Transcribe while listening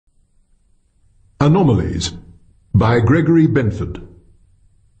Anomalies by Gregory Benford.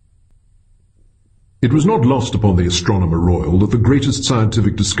 It was not lost upon the Astronomer Royal that the greatest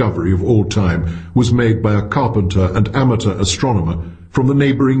scientific discovery of all time was made by a carpenter and amateur astronomer from the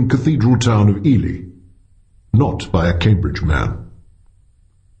neighbouring cathedral town of Ely, not by a Cambridge man.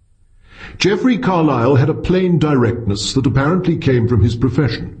 Geoffrey Carlyle had a plain directness that apparently came from his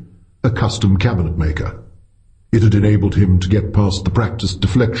profession, a custom cabinet maker. It had enabled him to get past the practiced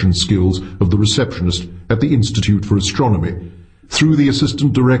deflection skills of the receptionist at the Institute for Astronomy, through the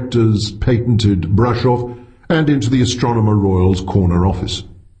assistant director's patented brush-off, and into the Astronomer Royal's corner office.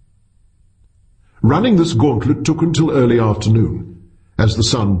 Running this gauntlet took until early afternoon, as the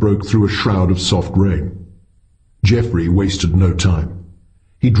sun broke through a shroud of soft rain. Geoffrey wasted no time.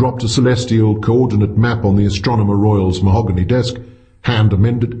 He dropped a celestial coordinate map on the Astronomer Royal's mahogany desk,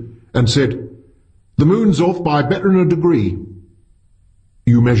 hand-amended, and said, "The moon's off by better'n a degree."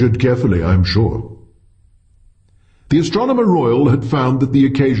 "You measured carefully, I am sure." The Astronomer Royal had found that the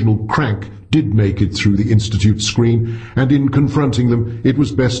occasional crank did make it through the Institute screen, and in confronting them it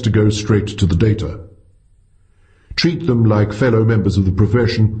was best to go straight to the data. Treat them like fellow members of the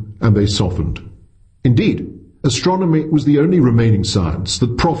profession, and they softened. Indeed, astronomy was the only remaining science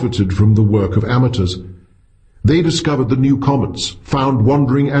that profited from the work of amateurs. They discovered the new comets, found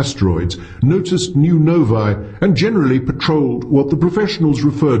wandering asteroids, noticed new novae, and generally patrolled what the professionals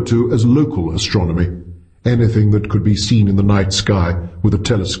referred to as local astronomy, anything that could be seen in the night sky with a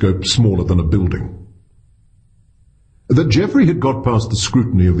telescope smaller than a building. That Geoffrey had got past the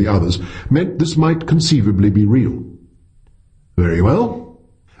scrutiny of the others meant this might conceivably be real. Very well,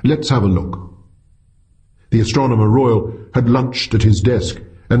 let's have a look. The Astronomer Royal had lunched at his desk,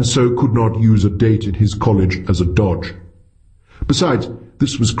 and so could not use a date in his college as a dodge. Besides,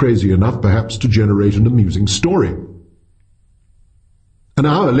 this was crazy enough perhaps to generate an amusing story. An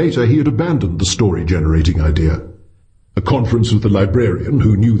hour later he had abandoned the story-generating idea. A conference with the librarian,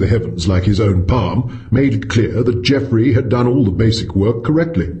 who knew the heavens like his own palm, made it clear that Geoffrey had done all the basic work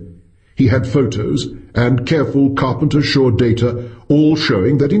correctly. He had photos and careful carpenter-sure data, all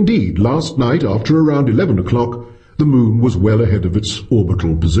showing that indeed last night after around 11 o'clock the moon was well ahead of its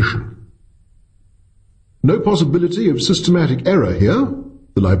orbital position. "No possibility of systematic error here?"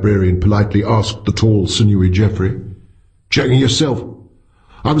 the librarian politely asked the tall, sinewy Geoffrey. "Checking yourself.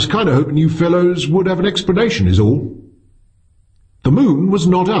 I was kind of hoping you fellows would have an explanation, is all." The moon was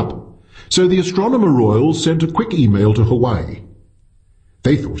not up, so the Astronomer Royal sent a quick email to Hawaii.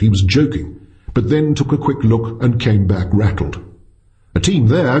 They thought he was joking, but then took a quick look and came back rattled. A team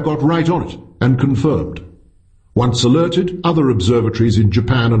there got right on it and confirmed. Once alerted, other observatories in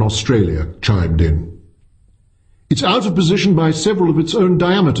Japan and Australia chimed in. "It's out of position by several of its own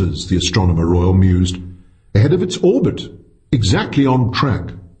diameters," the Astronomer Royal mused. "Ahead of its orbit. Exactly on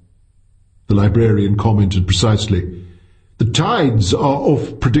track." The librarian commented precisely. "The tides are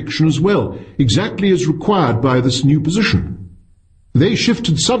off prediction as well, exactly as required by this new position. They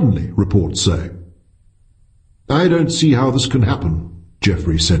shifted suddenly, reports say." "I don't see how this can happen,"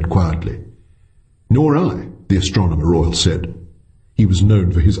 Geoffrey said quietly. "Nor I," the Astronomer Royal said. He was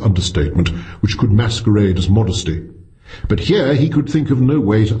known for his understatement, which could masquerade as modesty, but here he could think of no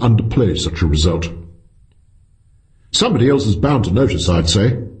way to underplay such a result. "Somebody else is bound to notice, I'd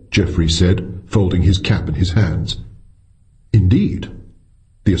say," Geoffrey said, folding his cap in his hands. "Indeed."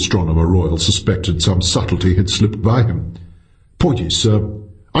 The Astronomer Royal suspected some subtlety had slipped by him. "Point is, sir,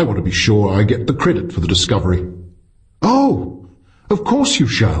 I want to be sure I get the credit for the discovery." "Oh, of course you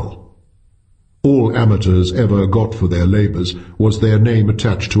shall." All amateurs ever got for their labours was their name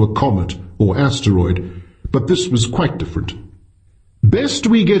attached to a comet or asteroid, but this was quite different. "Best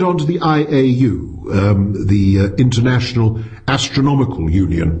we get on to the IAU, the International Astronomical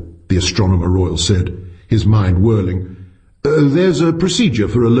Union," the Astronomer Royal said, his mind whirling. "There's a procedure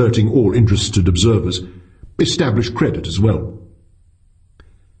for alerting all interested observers. Establish credit as well."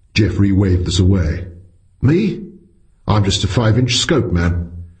 Geoffrey waved this away. "Me? I'm just a 5-inch scope man.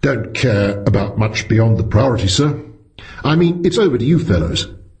 Don't care about much beyond the priority, sir. I mean, it's over to you fellows.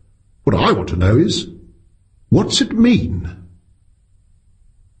 What I want to know is, what's it mean?"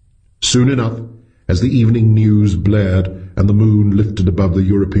 Soon enough, as the evening news blared and the moon lifted above the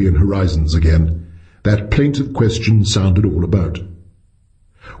European horizons again, that plaintive question sounded all about.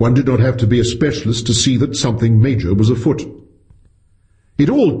 One did not have to be a specialist to see that something major was afoot. "It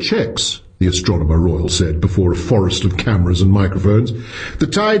all checks," the Astronomer Royal said before a forest of cameras and microphones. "The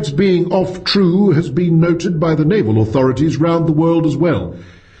tides being off true has been noted by the naval authorities round the world as well.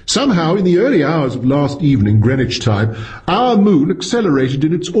 Somehow, in the early hours of last evening, Greenwich time, our moon accelerated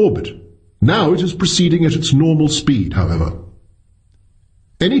in its orbit. Now it is proceeding at its normal speed, however."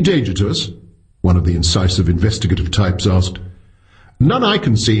 "Any danger to us?" one of the incisive investigative types asked. "None I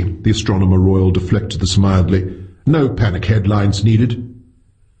can see," the Astronomer Royal deflected this mildly. "No panic headlines needed."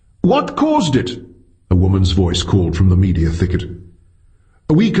 "What caused it?" a woman's voice called from the media thicket.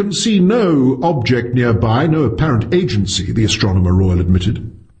 "We can see no object nearby, no apparent agency," the Astronomer Royal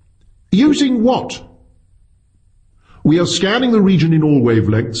admitted. "Using what?" "We are scanning the region in all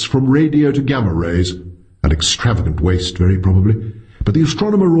wavelengths, from radio to gamma rays. An extravagant waste, very probably, but the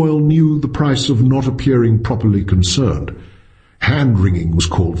Astronomer Royal knew the price of not appearing properly concerned. Hand-wringing was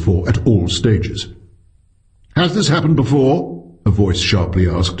called for at all stages. "Has this happened before?" a voice sharply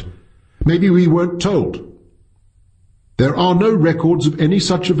asked. "Maybe we weren't told." "There are no records of any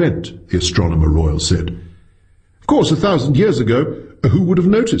such event," the Astronomer Royal said. "Of course, 1,000 years ago, who would have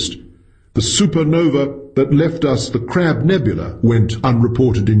noticed? The supernova that left us the Crab Nebula went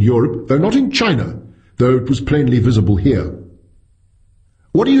unreported in Europe, though not in China, though it was plainly visible here."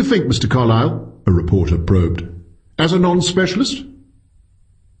 "What do you think, Mr. Carlyle?" a reporter probed. "As a non-specialist?"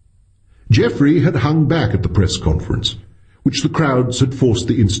 Geoffrey had hung back at the press conference, which the crowds had forced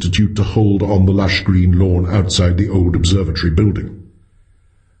the Institute to hold on the lush green lawn outside the old observatory building.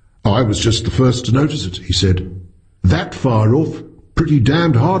 "I was just the first to notice it," he said. "That far off, pretty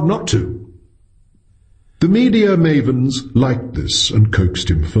damned hard not to." The media mavens liked this and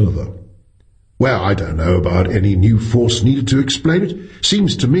coaxed him further. "Well, I don't know about any new force needed to explain it.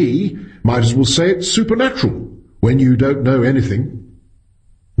 Seems to me, might as well say it's supernatural, when you don't know anything."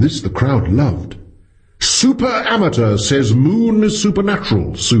 This the crowd loved. "Super Amateur says moon is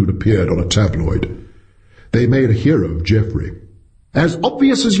supernatural," soon appeared on a tabloid. They made a hero of Geoffrey. "As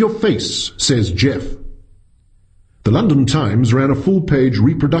obvious as your face," says Jeff. The London Times ran a full-page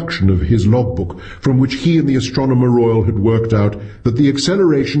reproduction of his logbook, from which he and the Astronomer Royal had worked out that the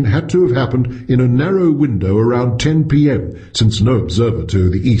acceleration had to have happened in a narrow window around 10 p.m, since no observer to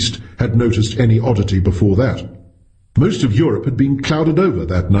the east had noticed any oddity before that. Most of Europe had been clouded over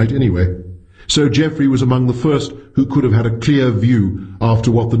that night anyway, so Geoffrey was among the first who could have had a clear view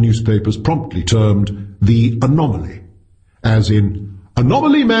after what the newspapers promptly termed the anomaly, as in,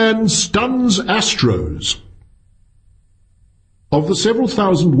 "Anomaly man stuns Astros." Of the several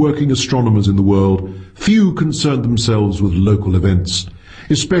thousand working astronomers in the world, few concerned themselves with local events,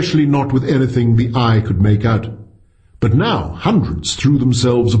 especially not with anything the eye could make out. But now hundreds threw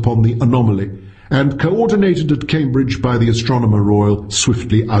themselves upon the anomaly, and, coordinated at Cambridge by the Astronomer Royal,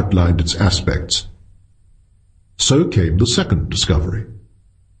 swiftly outlined its aspects. So came the second discovery.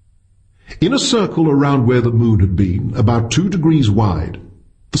 In a circle around where the moon had been, about 2 degrees wide,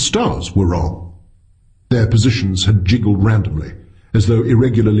 the stars were wrong. Their positions had jiggled randomly, as though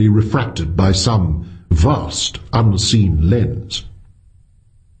irregularly refracted by some vast, unseen lens.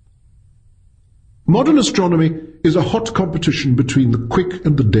 Modern astronomy is a hot competition between the quick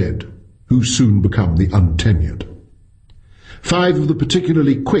and the dead, who soon become the untenured. 5 of the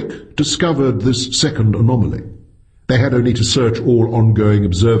particularly quick discovered this second anomaly. They had only to search all ongoing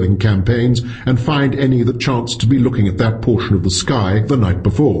observing campaigns and find any that chanced to be looking at that portion of the sky the night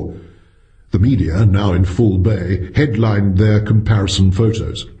before. The media, now in full bay, headlined their comparison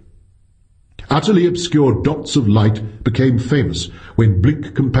photos. Utterly obscure dots of light became famous when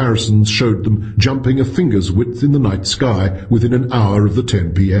blink comparisons showed them jumping a finger's width in the night sky within an hour of the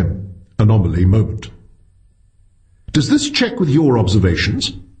 10 p.m. anomaly moment. "Does this check with your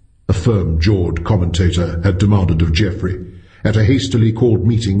observations?" a firm-jawed commentator had demanded of Geoffrey at a hastily called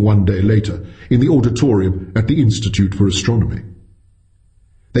meeting one day later in the auditorium at the Institute for Astronomy.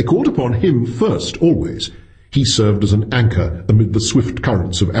 They called upon him first, always. He served as an anchor amid the swift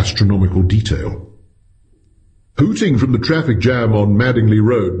currents of astronomical detail. Hooting from the traffic jam on Madingley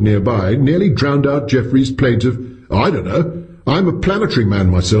Road nearby nearly drowned out Geoffrey's plaintive, "I don't know, I'm a planetary man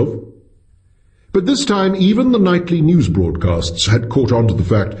myself." But this time even the nightly news broadcasts had caught on to the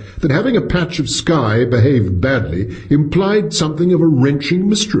fact that having a patch of sky behave badly implied something of a wrenching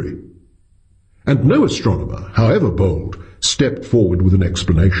mystery. And no astronomer, however bold, stepped forward with an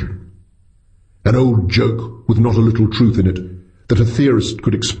explanation. An old joke with not a little truth in it, that a theorist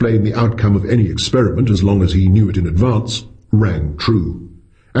could explain the outcome of any experiment as long as he knew it in advance, rang true,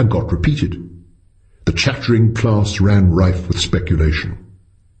 and got repeated. The chattering class ran rife with speculation.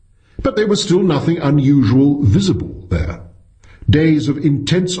 But there was still nothing unusual visible there. Days of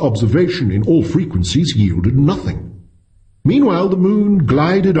intense observation in all frequencies yielded nothing. Meanwhile the moon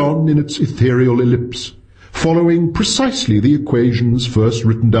glided on in its ethereal ellipse, following precisely the equations first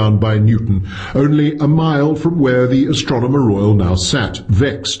written down by Newton, only a mile from where the Astronomer Royal now sat,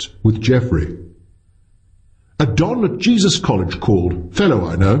 vexed with Geoffrey. "A Don at Jesus College called. Fellow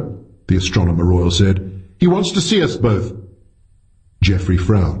I know," the Astronomer Royal said. "He wants to see us both." Geoffrey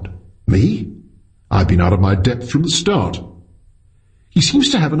frowned. "Me?" I've been out of my depth from the start. He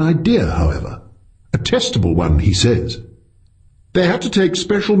seems to have an idea, however. A testable one, he says. They had to take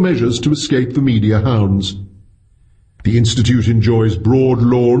special measures to escape the media hounds. The Institute enjoys broad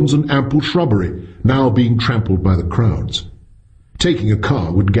lawns and ample shrubbery, now being trampled by the crowds. Taking a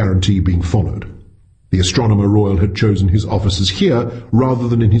car would guarantee being followed. The Astronomer Royal had chosen his offices here rather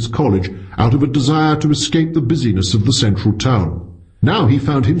than in his college, out of a desire to escape the busyness of the central town. Now he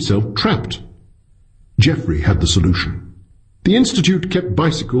found himself trapped. Geoffrey had the solution. The Institute kept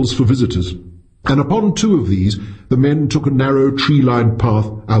bicycles for visitors, and upon 2 of these the men took a narrow tree-lined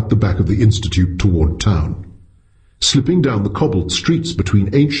path out the back of the Institute toward town. Slipping down the cobbled streets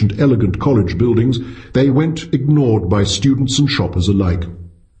between ancient, elegant college buildings, they went ignored by students and shoppers alike.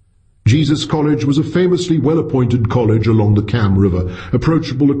 Jesus College was a famously well-appointed college along the Cam River,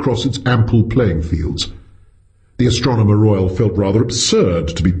 approachable across its ample playing fields. The Astronomer Royal felt rather absurd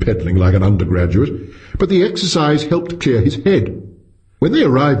to be peddling like an undergraduate, but the exercise helped clear his head. When they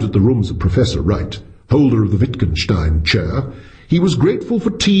arrived at the rooms of Professor Wright, holder of the Wittgenstein chair, he was grateful for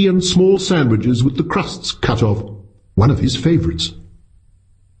tea and small sandwiches with the crusts cut off, one of his favourites.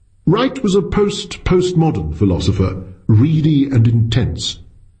 Wright was a postmodern philosopher, reedy and intense.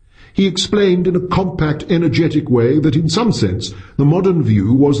 He explained in a compact, energetic way that in some sense the modern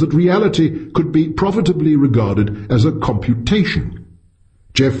view was that reality could be profitably regarded as a computation.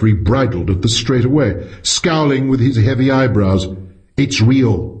 Geoffrey bridled at this straight away, scowling with his heavy eyebrows. It's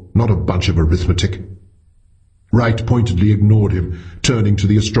real, not a bunch of arithmetic. Wright pointedly ignored him, turning to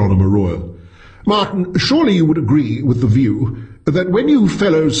the Astronomer Royal. Martin, surely you would agree with the view that when you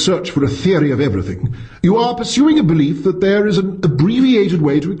fellows search for a theory of everything, you are pursuing a belief that there is an abbreviated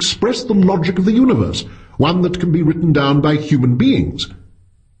way to express the logic of the universe, one that can be written down by human beings.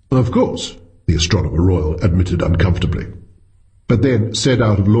 Of course, the Astronomer Royal admitted uncomfortably, but then said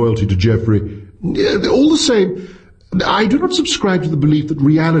out of loyalty to Geoffrey, all the same, I do not subscribe to the belief that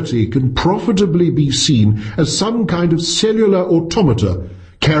reality can profitably be seen as some kind of cellular automata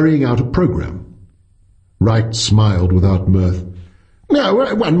carrying out a program. Wright smiled without mirth.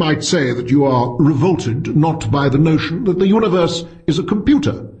 Now, one might say that you are revolted not by the notion that the universe is a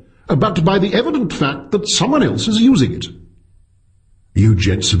computer, but by the evident fact that someone else is using it. You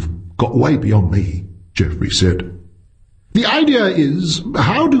gents have got way beyond me, Geoffrey said. The idea is,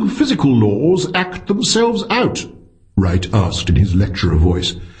 how do physical laws act themselves out? Wright asked in his lecturer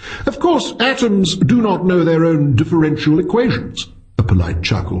voice. Of course, atoms do not know their own differential equations. A polite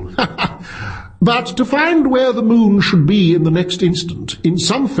chuckle. But to find where the moon should be in the next instant, in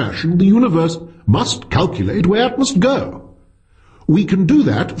some fashion the universe must calculate where it must go. We can do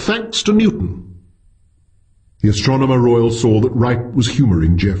that thanks to Newton. The Astronomer Royal saw that Wright was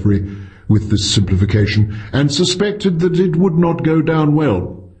humouring Geoffrey with this simplification, and suspected that it would not go down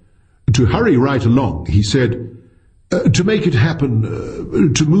well. To hurry Wright along, he said, to make it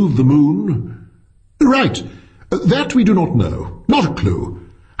happen, to move the moon? Right, that we do not know, not a clue.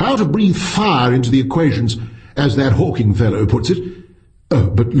 How to breathe fire into the equations, as that Hawking fellow puts it.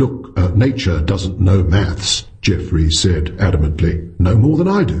 But look, nature doesn't know maths, Geoffrey said adamantly, no more than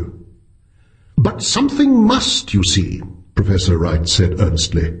I do. But something must, you see, Professor Wright said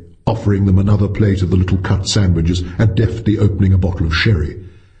earnestly, offering them another plate of the little cut sandwiches and deftly opening a bottle of sherry.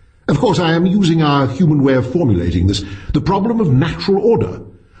 Of course, I am using our human way of formulating this, the problem of natural order.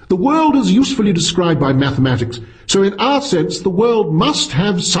 The world is usefully described by mathematics, so in our sense the world must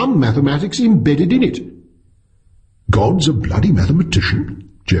have some mathematics embedded in it. God's a bloody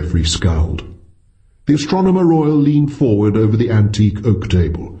mathematician, Geoffrey scowled. The Astronomer Royal leaned forward over the antique oak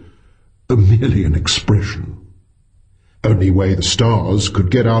table. Merely an expression. Only way the stars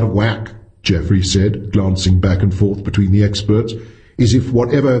could get out of whack, Geoffrey said, glancing back and forth between the experts, is if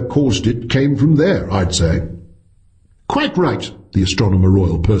whatever caused it came from there, I'd say. Quite right, the Astronomer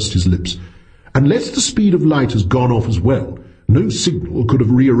Royal pursed his lips. Unless the speed of light has gone off as well, no signal could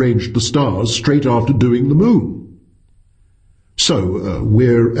have rearranged the stars straight after doing the moon. So,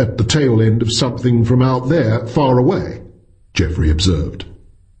 we're at the tail end of something from out there, far away, Geoffrey observed.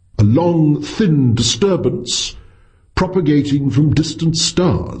 A long, thin disturbance propagating from distant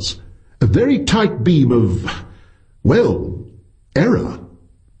stars. A very tight beam of, well, error.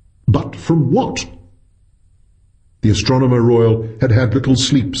 But from what? The Astronomer Royal had had little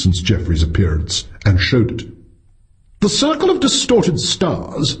sleep since Geoffrey's appearance, and showed it. The circle of distorted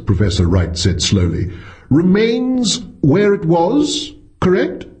stars, Professor Wright said slowly, remains where it was,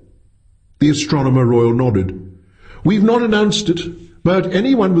 correct? The Astronomer Royal nodded. We've not announced it, but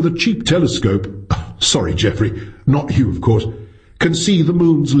anyone with a cheap telescope, sorry, Geoffrey, not you, of course, can see the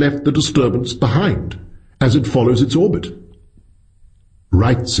moon's left the disturbance behind, as it follows its orbit.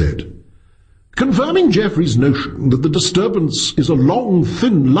 Wright said, confirming Geoffrey's notion that the disturbance is a long,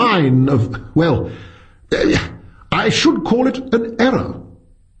 thin line of, well, I should call it an error.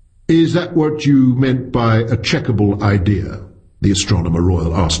 Is that what you meant by a checkable idea? The Astronomer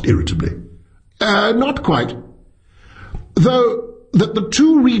Royal asked irritably. Not quite. Though that the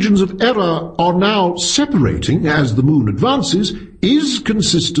two regions of error are now separating as the moon advances is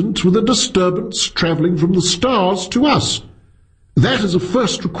consistent with a disturbance travelling from the stars to us. That is a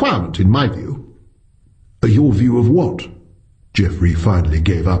first requirement, in my view. Your view of what? Geoffrey finally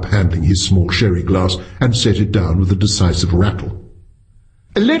gave up handling his small sherry glass and set it down with a decisive rattle.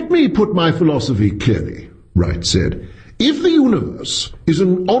 Let me put my philosophy clearly, Wright said. If the universe is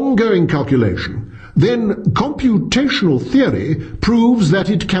an ongoing calculation, then computational theory proves that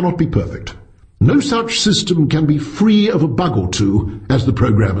it cannot be perfect. No such system can be free of a bug or two, as the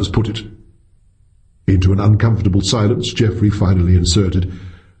programmers put it. Into an uncomfortable silence, Geoffrey finally inserted,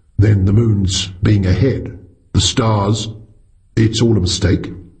 Then the moon's being ahead, the stars, it's all a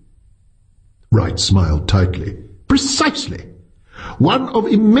mistake? Wright smiled tightly. Precisely. One of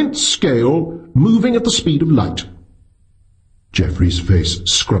immense scale, moving at the speed of light. Geoffrey's face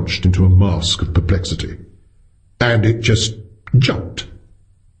scrunched into a mask of perplexity. And it just jumped.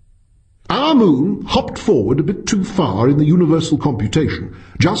 Our moon hopped forward a bit too far in the universal computation,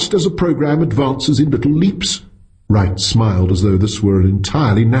 just as a program advances in little leaps. Wright smiled as though this were an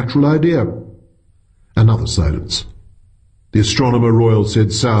entirely natural idea. Another silence. The Astronomer Royal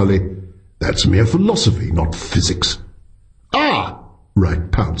said sourly, That's mere philosophy, not physics. Ah!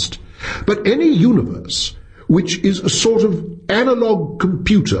 Wright pounced. But any universe which is a sort of analog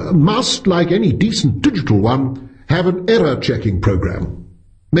computer must, like any decent digital one, have an error-checking program.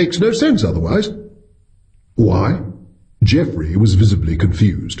 Makes no sense otherwise. Why? Geoffrey was visibly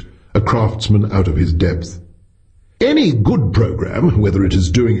confused, a craftsman out of his depth. Any good program, whether it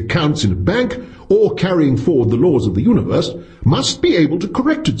is doing accounts in a bank or carrying forward the laws of the universe, must be able to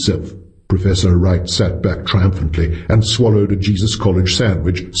correct itself. Professor Wright sat back triumphantly and swallowed a Jesus College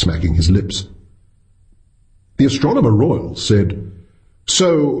sandwich, smacking his lips. The Astronomer Royal said,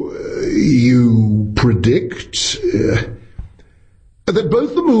 So, you predict that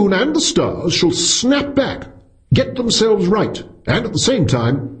both the moon and the stars shall snap back, get themselves right, and at the same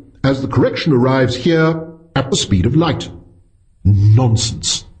time, as the correction arrives here, at the speed of light.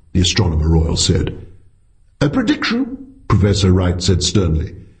 Nonsense, the Astronomer Royal said. A prediction, Professor Wright said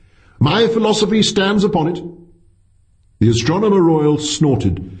sternly. My philosophy stands upon it. The Astronomer Royal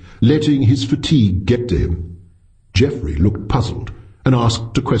snorted, letting his fatigue get to him. Geoffrey looked puzzled and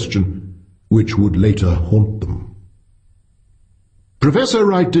asked a question which would later haunt them. Professor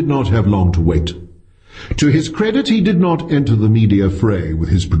Wright did not have long to wait. To his credit, he did not enter the media fray with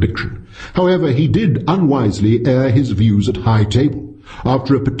his prediction. However, he did unwisely air his views at high table,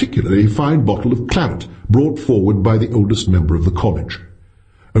 after a particularly fine bottle of claret brought forward by the oldest member of the college.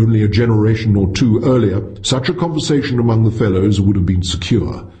 Only a generation or two earlier, such a conversation among the fellows would have been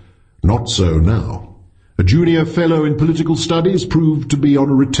secure. Not so now. A junior fellow in political studies proved to be on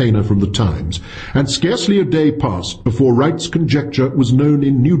a retainer from the Times, and scarcely a day passed before Wright's conjecture was known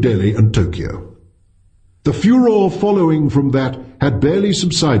in New Delhi and Tokyo. The furor following from that had barely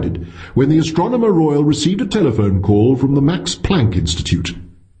subsided when the Astronomer Royal received a telephone call from the Max Planck Institute.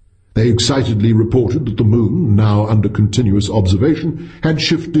 They excitedly reported that the moon, now under continuous observation, had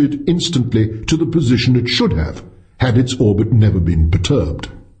shifted instantly to the position it should have, had its orbit never been perturbed.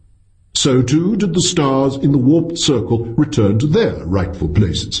 So too did the stars in the warped circle return to their rightful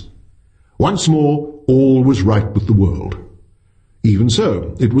places. Once more, all was right with the world. Even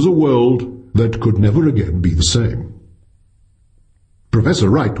so, it was a world that could never again be the same. Professor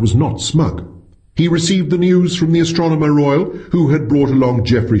Wright was not smug. He received the news from the Astronomer Royal, who had brought along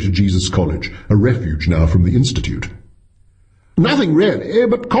Geoffrey to Jesus College, a refuge now from the Institute. Nothing really,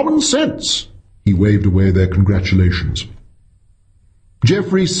 but common sense. He waved away their congratulations.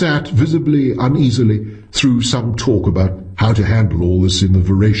 Geoffrey sat visibly uneasily through some talk about how to handle all this in the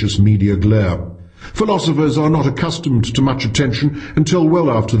voracious media glare. Philosophers are not accustomed to much attention until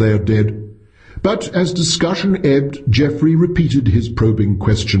well after they are dead. But as discussion ebbed, Geoffrey repeated his probing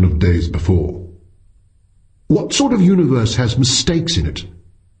question of days before. What sort of universe has mistakes in it?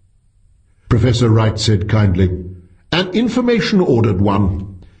 Professor Wright said kindly, An information-ordered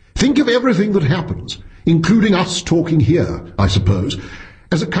one. Think of everything that happens, including us talking here, I suppose,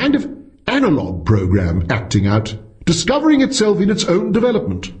 as a kind of analog program acting out, discovering itself in its own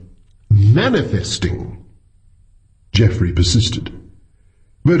development. Manifesting. Geoffrey persisted.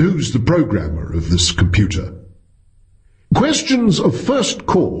 But who's the programmer of this computer? Questions of first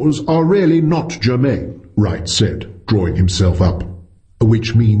cause are really not germane, Wright said, drawing himself up.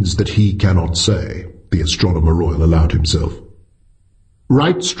 "Which means that he cannot say," the Astronomer Royal allowed himself.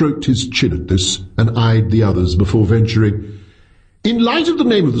 Wright stroked his chin at this and eyed the others before venturing, "In light of the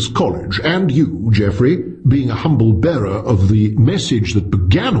name of this college, and you, Geoffrey, being a humble bearer of the message that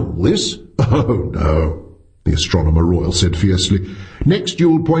began all this—" "Oh, no," the Astronomer Royal said fiercely. "Next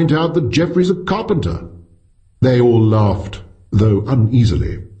you'll point out that Geoffrey's a carpenter." They all laughed, though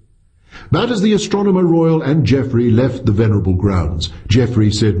uneasily. But as the Astronomer Royal and Geoffrey left the venerable grounds,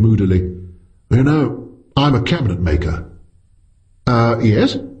 Geoffrey said moodily, "You know, I'm a cabinet maker."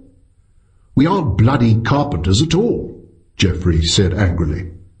 Yes?" "We aren't bloody carpenters at all," Geoffrey said angrily.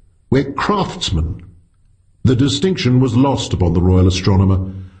 "We're craftsmen." The distinction was lost upon the Royal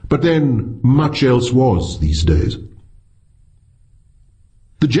Astronomer, but then much else was these days.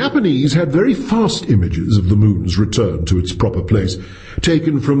 The Japanese had very fast images of the moon's return to its proper place,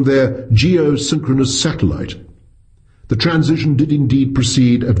 taken from their geosynchronous satellite. The transition did indeed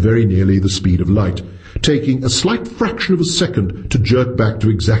proceed at very nearly the speed of light, taking a slight fraction of a second to jerk back to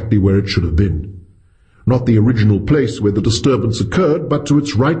exactly where it should have been. Not the original place where the disturbance occurred, but to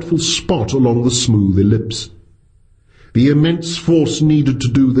its rightful spot along the smooth ellipse. The immense force needed to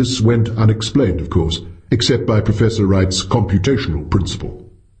do this went unexplained, of course, except by Professor Wright's computational principle.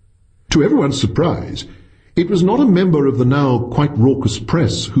 To everyone's surprise, it was not a member of the now quite raucous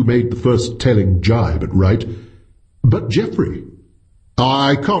press who made the first telling jibe at Wright, but Geoffrey.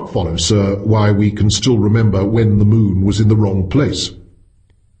 "I can't follow, sir, why we can still remember when the moon was in the wrong place."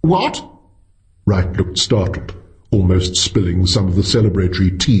 "What?" Wright looked startled, almost spilling some of the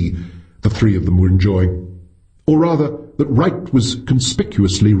celebratory tea the three of them were enjoying. Or rather, that Wright was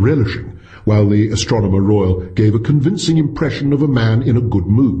conspicuously relishing, while the Astronomer Royal gave a convincing impression of a man in a good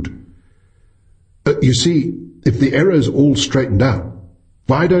mood. You see, if the error's all straightened out,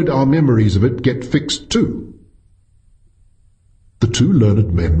 why don't our memories of it get fixed too?" The two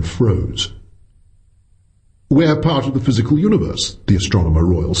learned men froze. "We're part of the physical universe," the Astronomer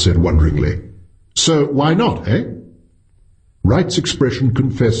Royal said wonderingly. "So why not, eh?" Wright's expression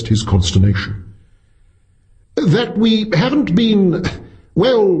confessed his consternation. "That we haven't been,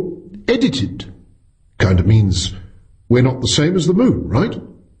 well, edited. Kind of means we're not the same as the moon, right?"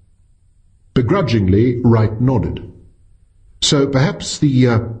 Begrudgingly, Wright nodded. "So perhaps the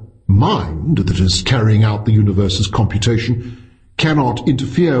mind that is carrying out the universe's computation cannot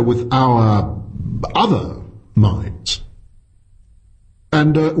interfere with our other minds."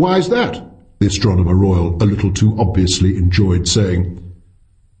 "And why is that?" the Astronomer Royal a little too obviously enjoyed saying.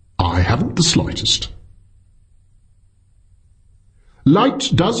 "I haven't the slightest."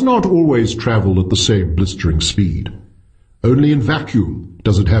 Light does not always travel at the same blistering speed. Only in vacuum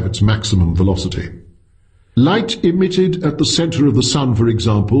does it have its maximum velocity. Light emitted at the centre of the Sun, for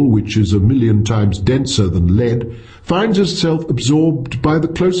example, which is 1,000,000 times denser than lead, finds itself absorbed by the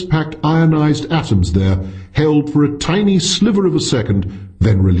close-packed ionized atoms there, held for a tiny sliver of a second,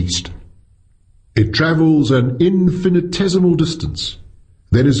 then released. It travels an infinitesimal distance,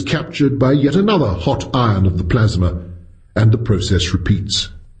 then is captured by yet another hot ion of the plasma, and the process repeats.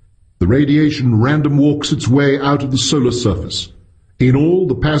 The radiation random walks its way out of the solar surface. In all,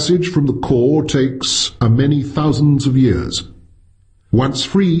 the passage from the core takes many thousands of years. Once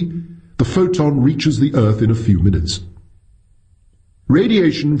free, the photon reaches the Earth in a few minutes.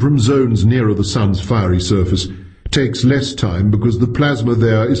 Radiation from zones nearer the Sun's fiery surface takes less time because the plasma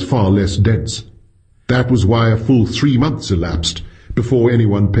there is far less dense. That was why a full 3 months elapsed before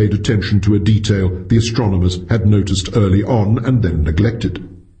anyone paid attention to a detail the astronomers had noticed early on and then neglected.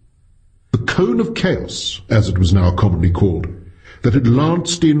 The cone of chaos, as it was now commonly called, that had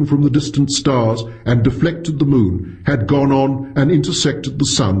lanced in from the distant stars and deflected the moon, had gone on and intersected the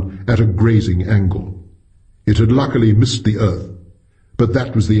Sun at a grazing angle. It had luckily missed the Earth, but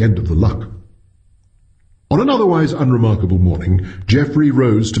that was the end of the luck. On an otherwise unremarkable morning, Geoffrey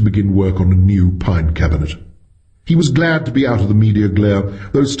rose to begin work on a new pine cabinet. He was glad to be out of the media glare,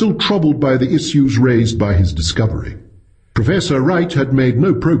 though still troubled by the issues raised by his discovery. Professor Wright had made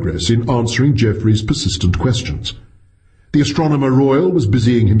no progress in answering Geoffrey's persistent questions. The Astronomer Royal was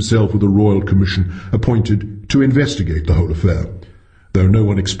busying himself with a royal commission appointed to investigate the whole affair, though no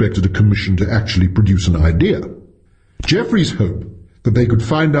one expected a commission to actually produce an idea. Geoffrey's hope that they could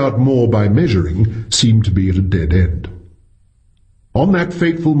find out more by measuring seemed to be at a dead end. On that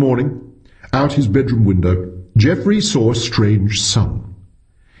fateful morning, out his bedroom window, Geoffrey saw a strange sun.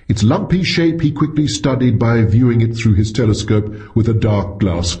 Its lumpy shape he quickly studied by viewing it through his telescope with a dark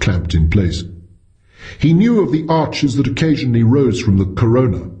glass clamped in place. He knew of the arches that occasionally rose from the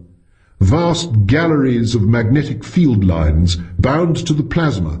corona, vast galleries of magnetic field lines bound to the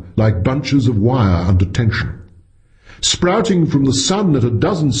plasma like bunches of wire under tension. Sprouting from the sun at a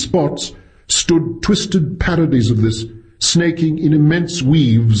dozen spots stood twisted parodies of this, snaking in immense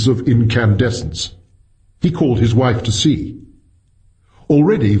weaves of incandescence. He called his wife to see.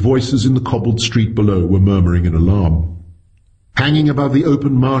 Already voices in the cobbled street below were murmuring in alarm. Hanging above the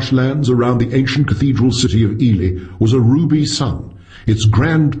open marshlands around the ancient cathedral city of Ely was a ruby sun, its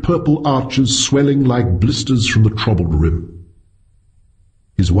grand purple arches swelling like blisters from the troubled rim.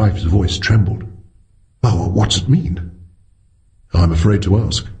 His wife's voice trembled. "Oh, what's it mean?" "I'm afraid to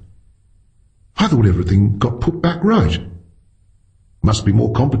ask." "I thought everything got put back right." "Must be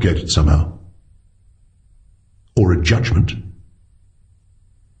more complicated somehow." "Or a judgment."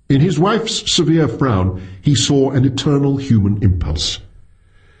 In his wife's severe frown he saw an eternal human impulse,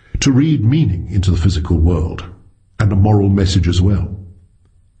 to read meaning into the physical world, and a moral message as well.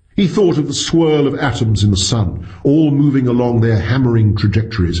 He thought of the swirl of atoms in the sun, all moving along their hammering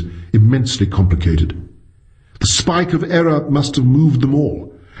trajectories, immensely complicated. The spike of error must have moved them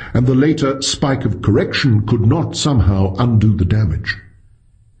all, and the later spike of correction could not somehow undo the damage.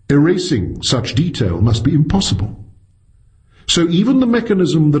 Erasing such detail must be impossible. So even the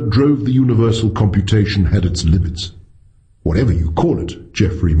mechanism that drove the universal computation had its limits. Whatever you call it,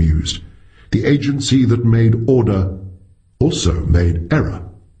 Geoffrey mused, the agency that made order also made error,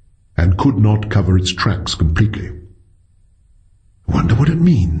 and could not cover its tracks completely. "Wonder what it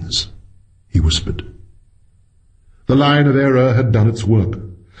means," he whispered. The line of error had done its work.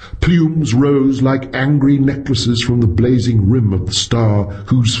 Plumes rose like angry necklaces from the blazing rim of the star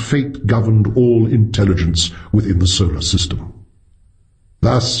whose fate governed all intelligence within the solar system.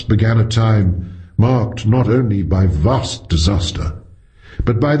 Thus began a time marked not only by vast disaster,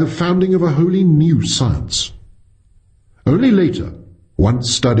 but by the founding of a wholly new science. Only later, once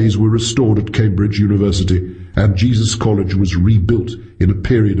studies were restored at Cambridge University and Jesus College was rebuilt in a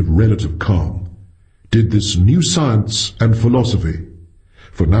period of relative calm, did this new science and philosophy,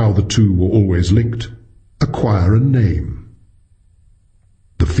 for now the two were always linked, acquire a name: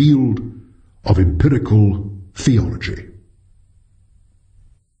 the field of empirical theology.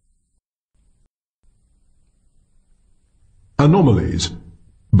 Anomalies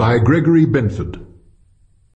by Gregory Benford.